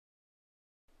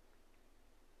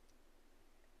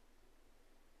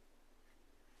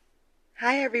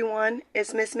Hi everyone,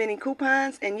 it's Miss Minnie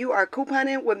Coupons and you are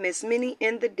couponing with Miss Minnie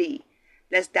in the D.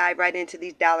 Let's dive right into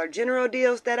these Dollar General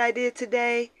deals that I did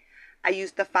today. I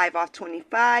used the 5 off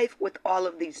 25 with all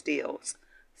of these deals.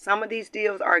 Some of these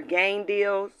deals are gain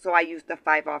deals, so I used the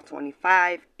 5 off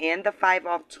 25 and the 5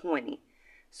 off 20.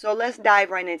 So let's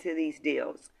dive right into these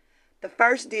deals. The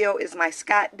first deal is my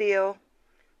Scott deal.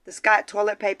 The Scott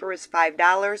toilet paper is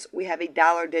 $5. We have a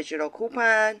dollar digital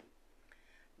coupon.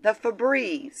 The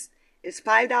Febreze is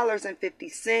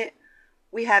 $5.50.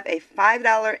 We have a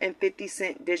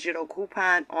 $5.50 digital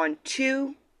coupon on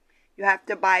 2. You have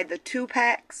to buy the 2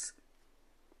 packs.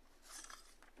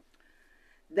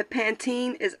 The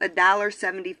Pantene is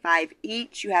 $1.75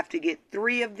 each. You have to get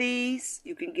 3 of these.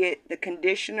 You can get the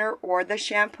conditioner or the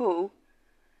shampoo,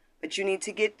 but you need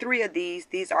to get 3 of these.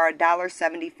 These are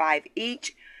 $1.75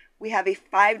 each. We have a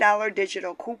 $5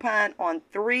 digital coupon on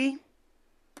 3.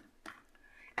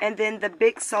 And then the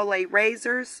Bic Soleil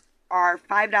razors are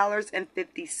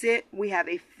 $5.50. We have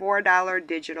a $4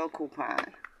 digital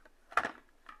coupon.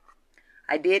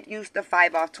 I did use the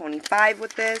 5 off 25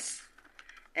 with this,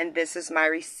 and this is my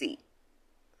receipt.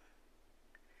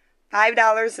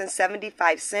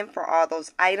 $5.75 for all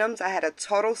those items. I had a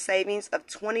total savings of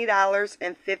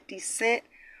 $20.50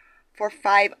 for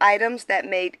 5 items. That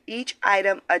made each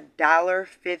item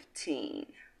 $1.15.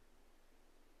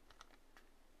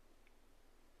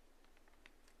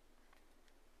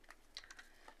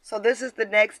 So this is the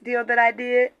next deal that I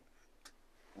did.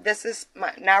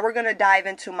 Now we're going to dive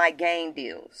into my gain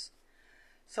deals.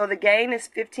 So the gain is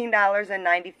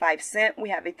 $15.95. We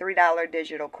have a $3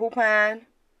 digital coupon.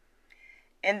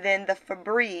 And then the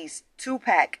Febreze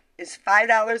 2-pack is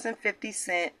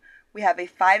 $5.50. We have a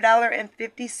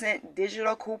 $5.50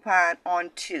 digital coupon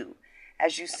on 2.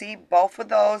 As you see, both of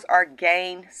those are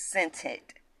gain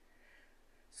scented.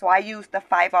 So I used the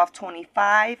 5 off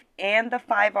 25 and the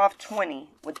 5 off 20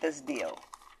 with this deal.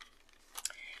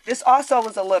 This also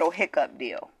was a little hiccup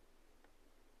deal.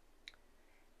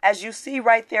 As you see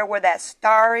right there where that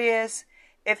star is,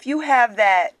 if you have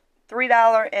that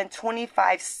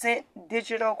 $3.25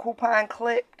 digital coupon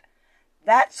clipped,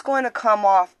 that's going to come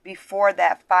off before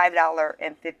that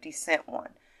 $5.50 one.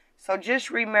 So just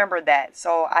remember that.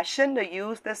 So I shouldn't have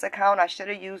used this account. I should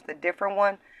have used a different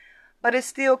one. But it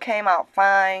still came out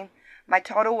fine. My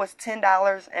total was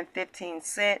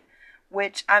 $10.15,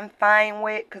 which I'm fine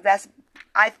with because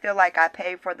I feel like I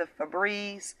paid for the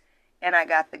Febreze and I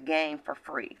got the gain for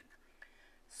free.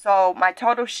 So my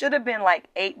total should have been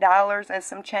like $8 and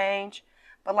some change.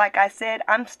 But like I said,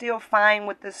 I'm still fine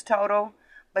with this total.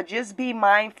 But just be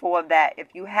mindful of that.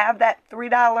 If you have that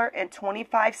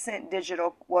 $3.25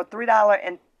 digital, well,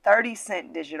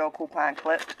 $3.30 digital coupon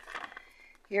clip,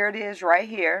 here it is right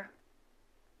here.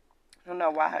 I don't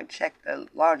know why I checked the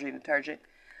laundry detergent,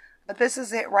 but this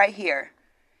is it right here.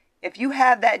 If you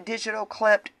have that digital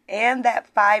clipped and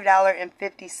that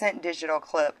 $5.50 digital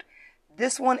clipped,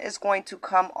 this one is going to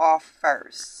come off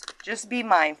first. Just be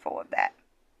mindful of that.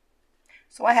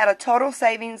 So I had a total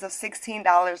savings of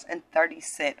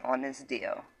 $16.30 on this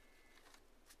deal.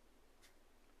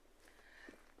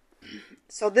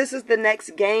 So this is the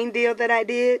next gain deal that I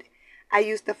did. I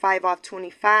used the 5 off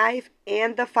 25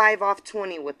 and the 5 off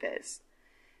 20 with this.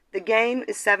 The gain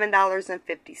is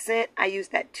 $7.50. I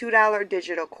used that $2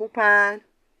 digital coupon.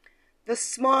 The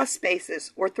small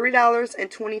spaces were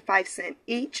 $3.25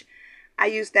 each. I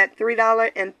used that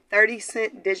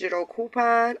 $3.30 digital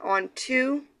coupon on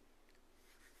 2.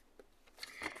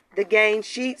 The gain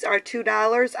sheets are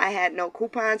 $2. I had no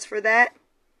coupons for that.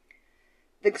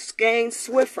 The gain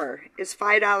Swiffer is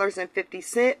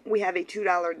 $5.50. We have a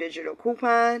 $2 digital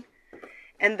coupon.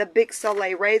 And the Bic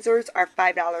Soleil razors are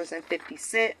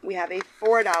 $5.50. We have a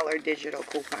 $4 digital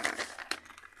coupon.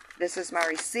 This is my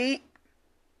receipt.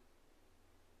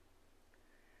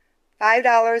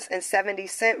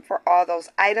 $5.70 for all those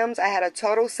items. I had a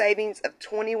total savings of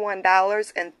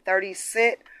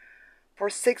 $21.30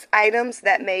 for 6 items.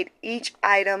 That made each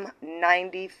item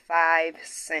 95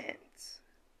 cents.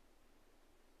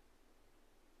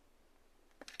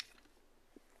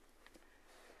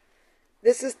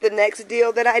 This is the next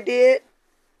deal that I did.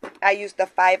 I used the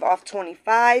 5 off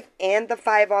 25 and the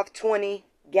 5 off 20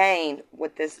 gain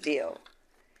with this deal.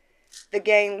 The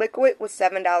gain liquid was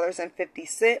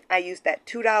 $7.50. I used that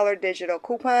 $2 digital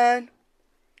coupon.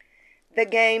 The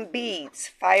gain beads,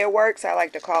 fireworks, I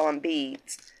like to call them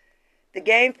beads. The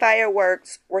gain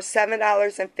fireworks were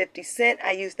 $7.50.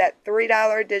 I used that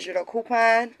 $3 digital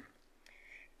coupon.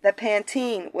 The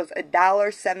Pantene was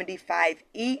 $1.75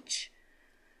 each.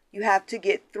 You have to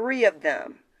get 3 of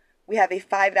them. We have a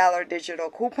 $5 digital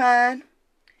coupon.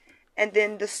 And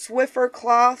then the Swiffer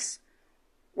cloths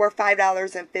were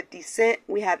 $5.50.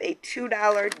 We have a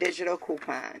 $2 digital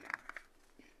coupon.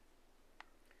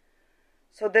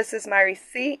 So this is my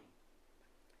receipt.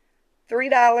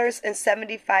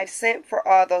 $3.75 for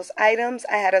all those items.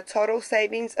 I had a total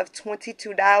savings of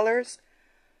 $22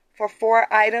 for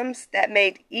 4 items. That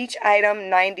made each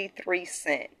item 93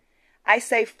 cents. I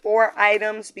say 4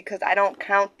 items because I don't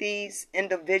count these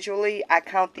individually. I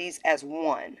count these as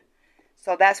one.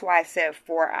 So that's why I said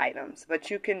 4 items. But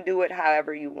you can do it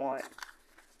however you want.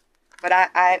 But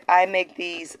I make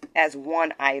these as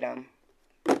one item.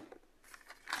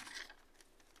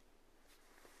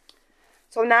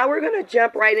 So now we're going to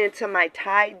jump right into my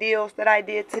Tide deals that I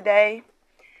did today.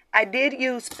 I did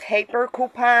use paper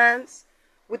coupons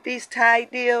with these Tide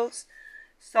deals.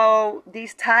 So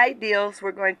these Tide deals,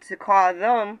 we're going to call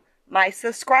them my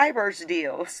subscribers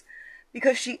deals,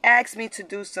 because she asked me to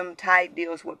do some Tide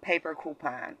deals with paper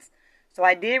coupons. So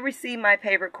I did receive my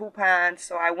paper coupons,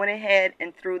 so I went ahead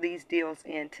and threw these deals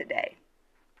in today.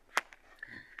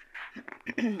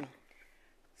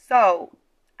 So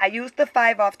I used the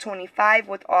 5 off 25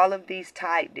 with all of these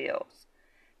Tide deals.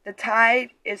 The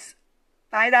Tide is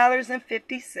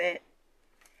 $5.50.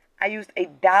 I used a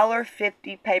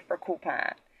 $1.50 paper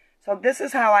coupon. So this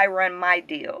is how I run my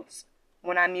deals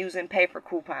when I'm using paper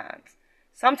coupons.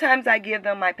 Sometimes I give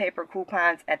them my paper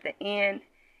coupons at the end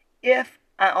if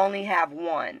I only have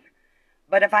one.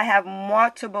 But if I have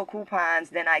multiple coupons,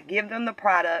 then I give them the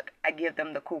product, I give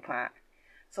them the coupon.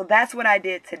 So that's what I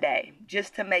did today,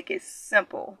 just to make it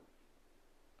simple.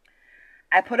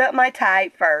 I put up my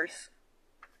Tide first.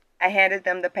 I handed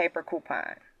them the paper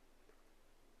coupon.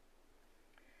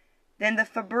 Then the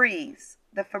Febreze.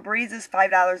 The Febreze is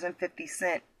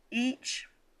 $5.50 each.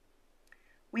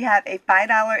 We have a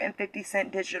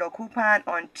 $5.50 digital coupon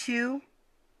on 2.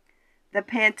 The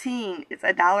Pantene is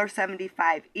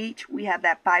 $1.75 each. We have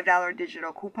that $5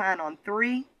 digital coupon on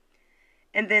 3.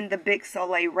 And then the Big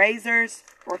Soleil razors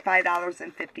for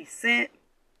 $5.50.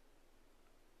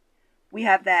 We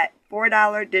have that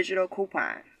 $4 digital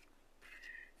coupon.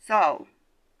 So,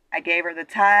 I gave her the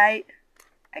Tide.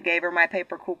 I gave her my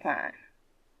paper coupon.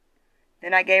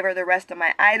 Then I gave her the rest of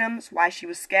my items. While she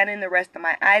was scanning the rest of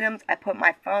my items, I put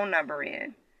my phone number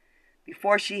in.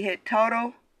 Before she hit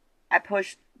total, I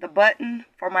pushed the button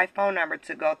for my phone number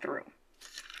to go through.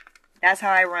 That's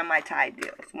how I run my Tide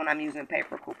deals when I'm using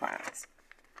paper coupons.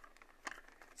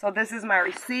 So this is my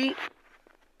receipt.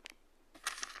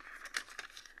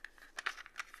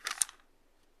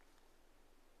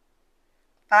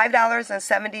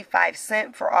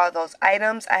 $5.75 for all those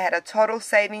items. I had a total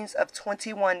savings of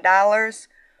 $21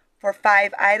 for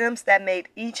 5 items. That made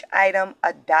each item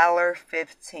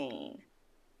 $1.15,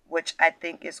 which I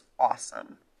think is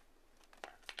awesome.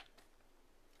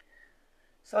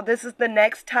 So this is the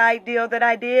next Tide deal that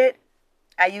I did.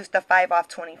 I used the 5 off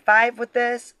 25 with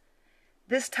this.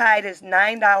 This Tide is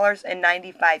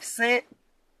 $9.95.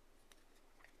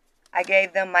 I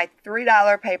gave them my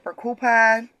 $3 paper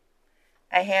coupon.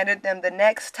 I handed them the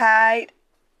next Tide.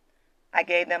 I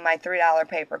gave them my $3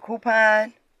 paper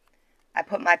coupon. I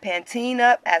put my Pantene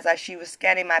up. As she was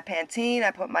scanning my Pantene,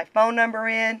 I put my phone number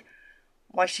in.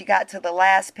 Once she got to the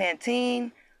last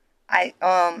Pantene,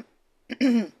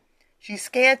 she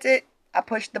scanned it. I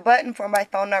pushed the button for my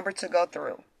phone number to go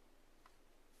through.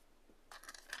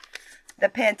 The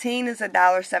Pantene is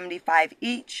 $1.75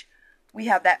 each. We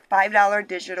have that $5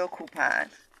 digital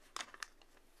coupon.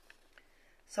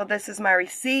 So this is my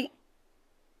receipt.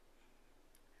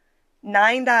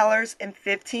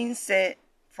 $9.15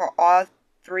 for all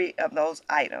 3 of those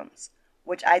items,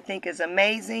 which I think is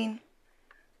amazing.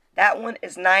 That one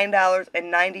is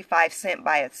 $9.95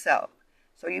 by itself.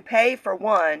 So you pay for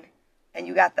one and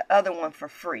you got the other one for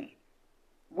free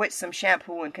with some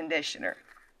shampoo and conditioner.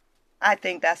 I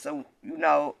think that's an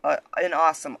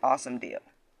awesome deal.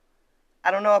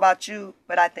 I don't know about you,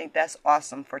 but I think that's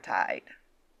awesome for Tide.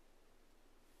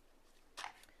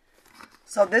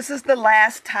 So this is the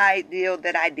last Tide deal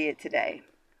that I did today.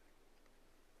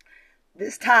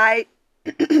 This Tide,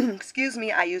 excuse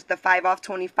me, I used the 5 off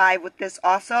 25 with this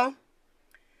also.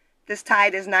 This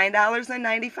Tide is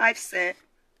 $9.95.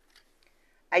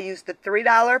 I used the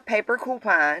 $3 paper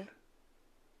coupon.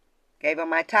 Gave them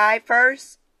my Tide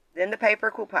first, then the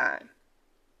paper coupon.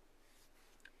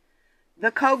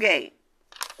 The Colgate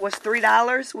was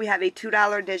 $3. We have a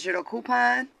 $2 digital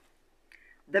coupon.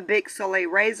 The Big Soleil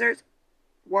razors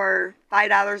were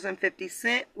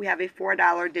 $5.50. We have a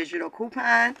 $4 digital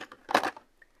coupon.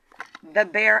 The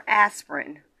Bare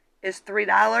aspirin is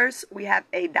 $3. We have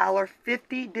a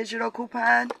 $1.50 digital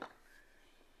coupon.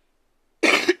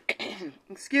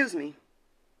 Excuse me.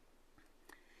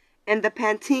 And the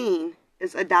Pantene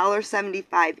is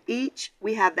 $1.75 each.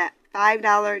 We have that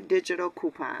 $5 digital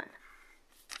coupon.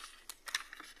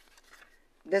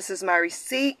 This is my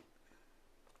receipt.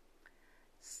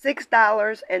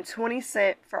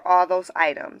 $6.20 for all those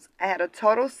items. I had a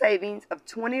total savings of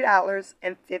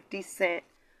 $20.50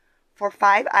 for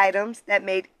 5 items that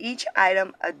made each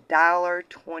item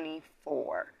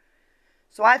 $1.24.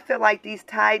 So I feel like these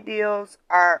Tide deals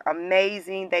are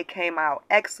amazing. They came out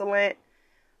excellent.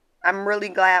 I'm really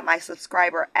glad my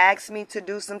subscriber asked me to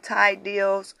do some Tide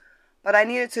deals, but I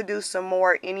needed to do some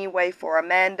more anyway for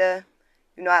Amanda.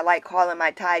 You know, I like calling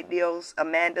my Tide deals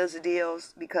Amanda's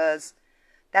deals because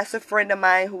that's a friend of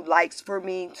mine who likes for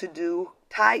me to do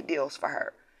Tide deals for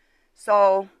her.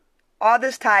 So all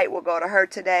this Tide will go to her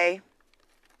today.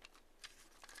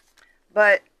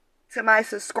 But to my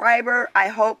subscriber, I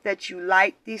hope that you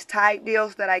like these Tide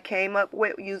deals that I came up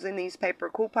with using these paper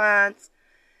coupons.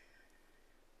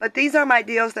 But these are my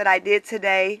deals that I did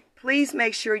today. Please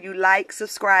make sure you like,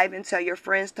 subscribe, and tell your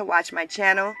friends to watch my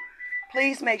channel.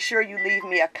 Please make sure you leave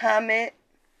me a comment,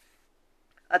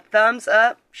 a thumbs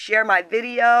up, share my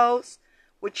videos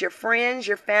with your friends,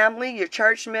 your family, your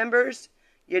church members,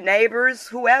 your neighbors,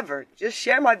 whoever. Just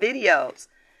share my videos.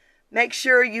 Make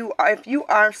sure if you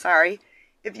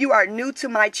are new to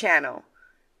my channel,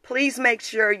 please make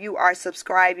sure you are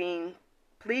subscribing.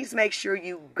 Please make sure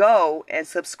you go and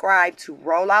subscribe to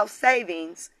Rollout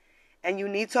Savings, and you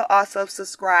need to also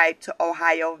subscribe to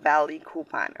Ohio Valley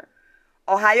Couponer.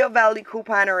 Ohio Valley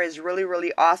Couponer is really,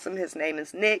 really awesome. His name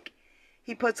is Nick.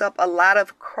 He puts up a lot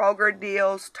of Kroger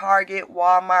deals, Target,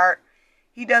 Walmart.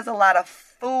 He does a lot of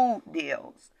food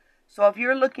deals. So if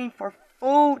you're looking for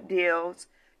food deals,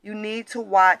 you need to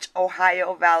watch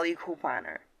Ohio Valley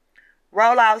Couponer.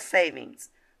 Rollout Savings.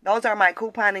 Those are my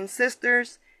couponing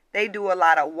sisters. They do a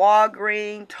lot of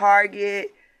Walgreens,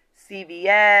 Target,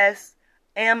 CVS,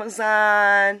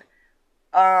 Amazon.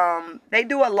 They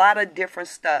do a lot of different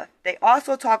stuff. They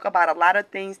also talk about a lot of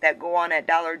things that go on at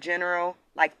Dollar General,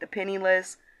 like the penny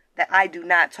list, that I do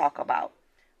not talk about.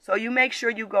 So you make sure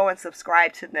you go and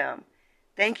subscribe to them.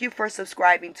 Thank you for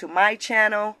subscribing to my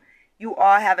channel. You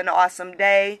all have an awesome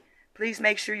day. Please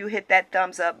make sure you hit that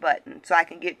thumbs up button so I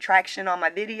can get traction on my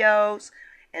videos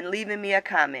and leaving me a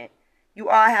comment. You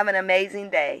all have an amazing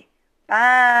day.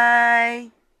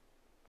 Bye.